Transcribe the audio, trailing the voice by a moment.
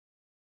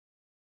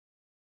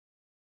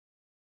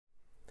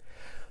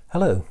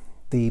Hello,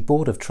 the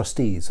Board of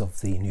Trustees of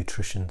the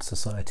Nutrition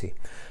Society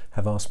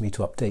have asked me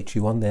to update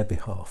you on their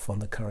behalf on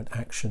the current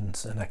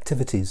actions and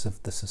activities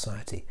of the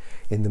Society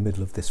in the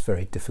middle of this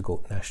very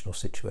difficult national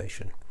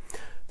situation.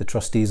 The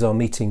trustees are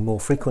meeting more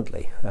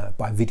frequently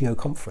by video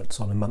conference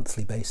on a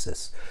monthly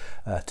basis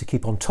to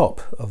keep on top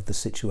of the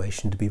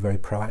situation, to be very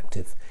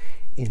proactive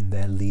in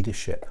their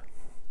leadership.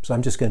 So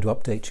I'm just going to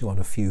update you on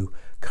a few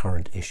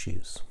current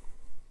issues.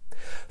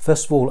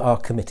 First of all, our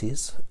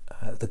committees.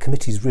 The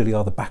committees really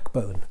are the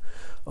backbone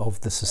of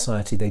the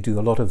Society. They do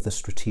a lot of the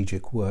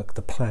strategic work,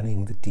 the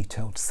planning, the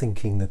detailed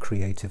thinking, the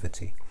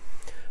creativity.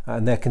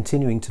 And they're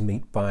continuing to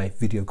meet by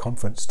video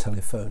conference,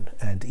 telephone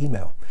and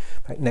email.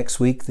 In fact, next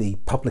week, the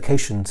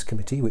Publications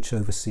Committee, which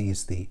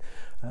oversees the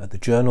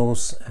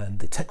journals and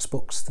the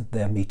textbooks, that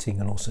they're meeting,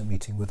 and also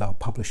meeting with our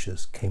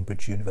publishers,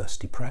 Cambridge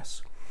University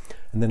Press.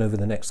 And then over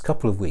the next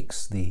couple of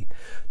weeks, the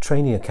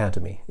Training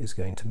Academy is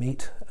going to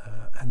meet,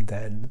 and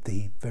then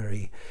the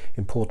very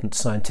important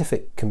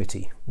Scientific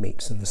Committee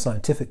meets. And the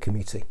Scientific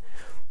Committee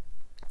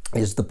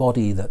is the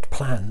body that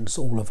plans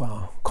all of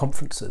our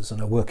conferences and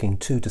are working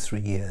 2 to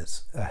 3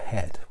 years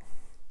ahead.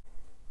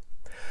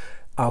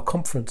 Our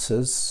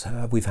conferences,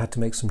 we've had to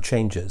make some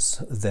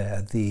changes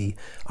there. The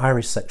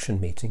Irish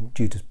section meeting,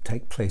 due to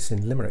take place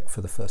in Limerick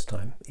for the first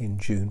time in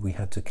June, we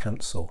had to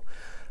cancel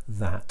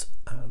that,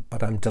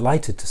 but I'm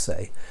delighted to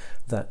say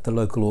that the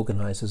local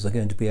organisers are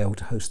going to be able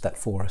to host that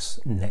for us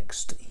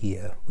next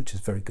year, which is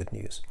very good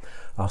news.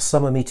 Our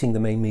summer meeting, the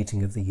main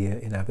meeting of the year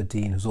in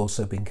Aberdeen, has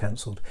also been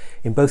cancelled.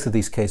 In both of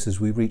these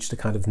cases, we reached a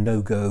kind of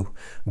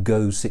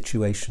no-go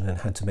situation and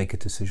had to make a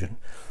decision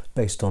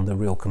based on the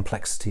real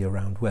complexity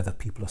around whether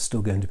people are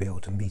still going to be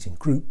able to meet in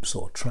groups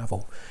or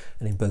travel,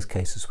 and in both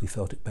cases we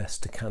felt it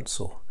best to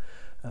cancel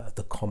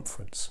the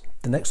conference.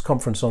 The next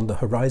conference on the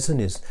horizon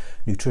is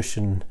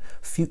Nutrition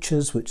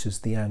Futures, which is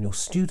the annual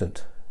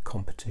student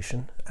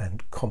competition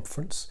and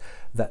conference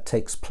that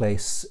takes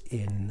place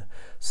in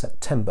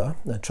September.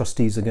 The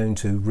trustees are going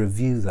to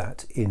review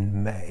that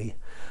in May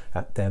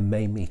at their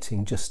May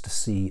meeting, just to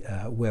see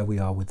where we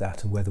are with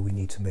that and whether we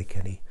need to make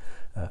any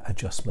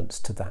adjustments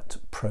to that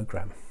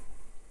programme.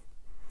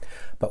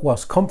 But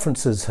whilst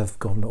conferences have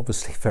gone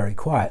obviously very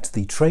quiet,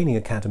 the Training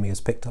Academy has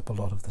picked up a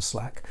lot of the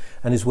slack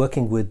and is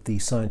working with the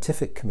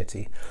Scientific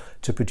Committee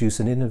to produce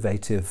an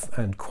innovative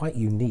and quite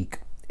unique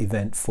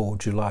event for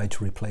July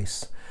to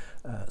replace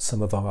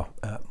some of our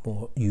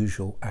more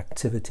usual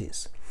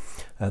activities.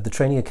 The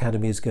Training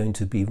Academy is going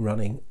to be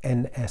running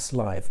NS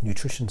Live,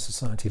 Nutrition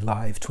Society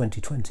Live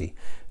 2020,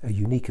 a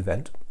unique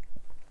event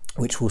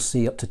which will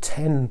see up to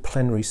 10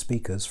 plenary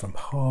speakers from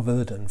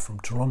Harvard and from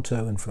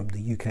Toronto and from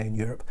the UK and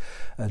Europe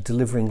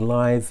delivering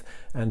live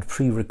and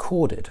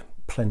pre-recorded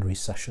plenary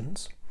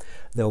sessions.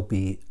 There'll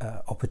be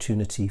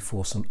opportunity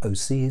for some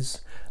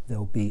OCs.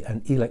 There'll be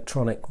an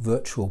electronic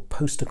virtual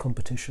poster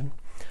competition.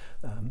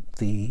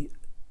 The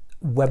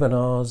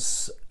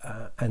webinars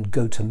and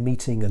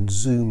GoToMeeting and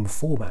Zoom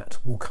format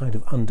will kind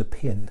of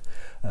underpin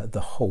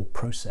the whole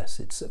process.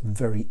 It's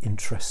very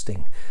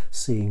interesting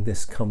seeing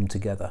this come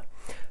together.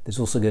 There's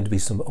also going to be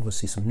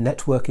obviously some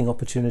networking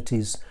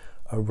opportunities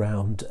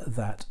around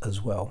that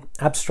as well.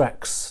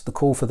 Abstracts, the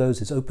call for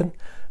those is open.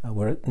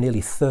 We're at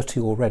nearly 30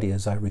 already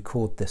as I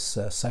record this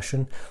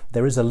session.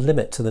 There is a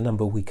limit to the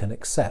number we can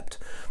accept,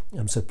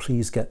 so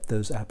please get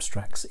those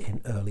abstracts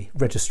in early.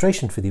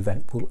 Registration for the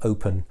event will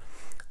open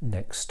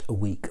next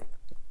week.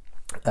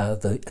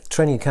 The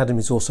Training Academy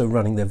is also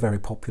running their very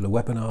popular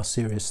webinar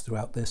series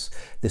throughout this.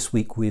 This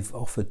week we've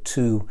offered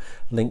 2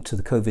 linked to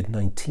the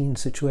COVID-19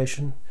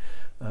 situation.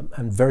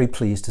 I'm very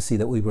pleased to see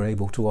that we were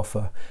able to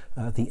offer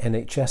the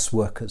NHS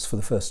workers for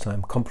the first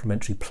time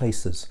complimentary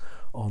places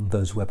on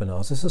those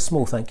webinars. It's a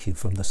small thank you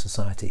from the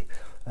Society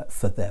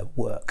for their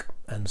work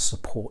and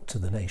support to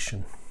the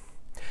nation.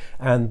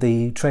 And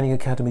the Training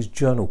Academy's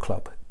Journal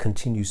Club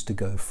continues to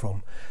go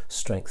from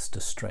strength to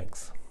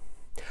strength.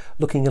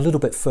 Looking a little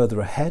bit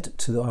further ahead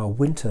to our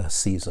winter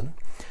season,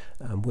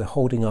 we're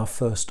holding our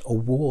first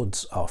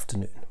awards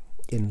afternoon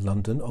in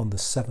London on the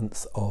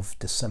 7th of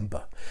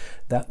December.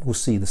 That will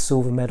see the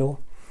Silver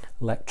Medal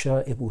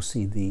lecture. It will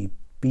see the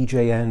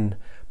BJN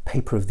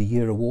Paper of the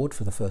Year Award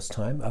for the first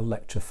time, a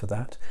lecture for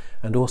that,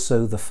 and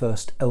also the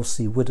first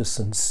Elsie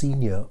Widdowson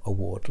Senior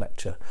Award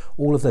lecture.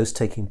 All of those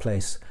taking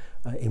place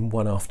in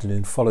one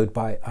afternoon, followed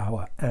by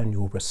our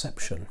annual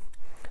reception.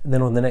 And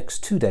then on the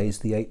next 2 days,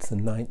 the 8th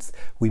and 9th,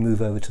 we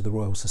move over to the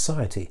Royal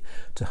Society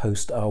to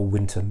host our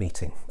winter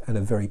meeting, and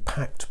a very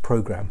packed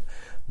programme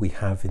we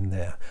have in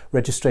there.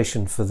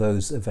 Registration for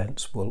those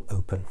events will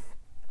open,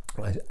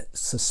 I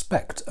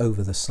suspect,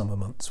 over the summer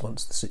months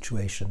once the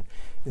situation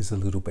is a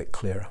little bit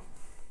clearer.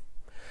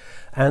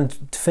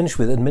 And to finish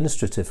with,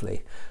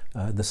 administratively,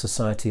 the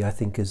Society, I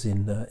think, is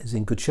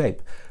in good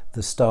shape.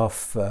 The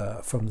staff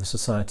from the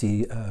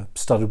Society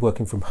started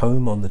working from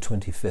home on the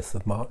 25th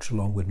of March,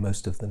 along with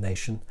most of the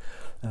nation.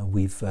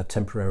 We've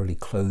temporarily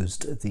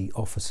closed the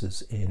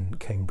offices in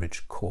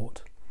Cambridge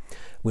Court.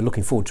 We're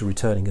looking forward to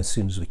returning as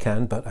soon as we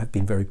can, but I've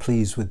been very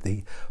pleased with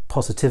the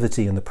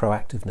positivity and the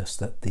proactiveness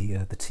that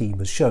the team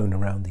has shown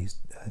around these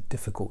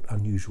difficult,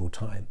 unusual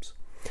times.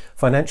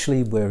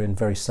 Financially, we're in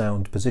very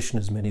sound position,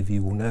 as many of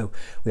you will know.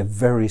 We have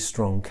very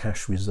strong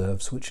cash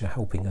reserves which are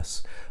helping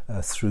us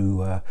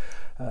through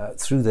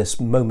this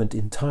moment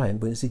in time,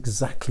 but it's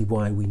exactly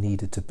why we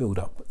needed to build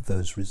up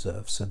those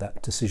reserves. So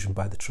that decision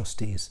by the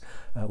trustees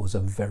was a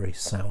very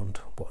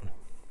sound one.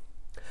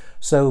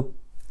 So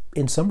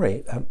in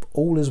summary,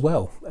 all is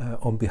well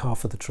on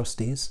behalf of the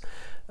trustees.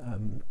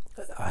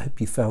 I hope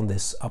you found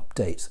this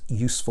update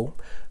useful.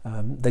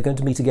 They're going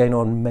to meet again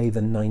on May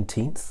the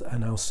 19th,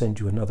 and I'll send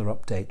you another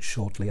update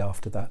shortly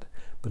after that.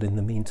 But in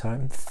the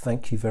meantime,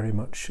 thank you very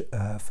much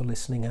for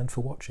listening and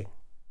for watching.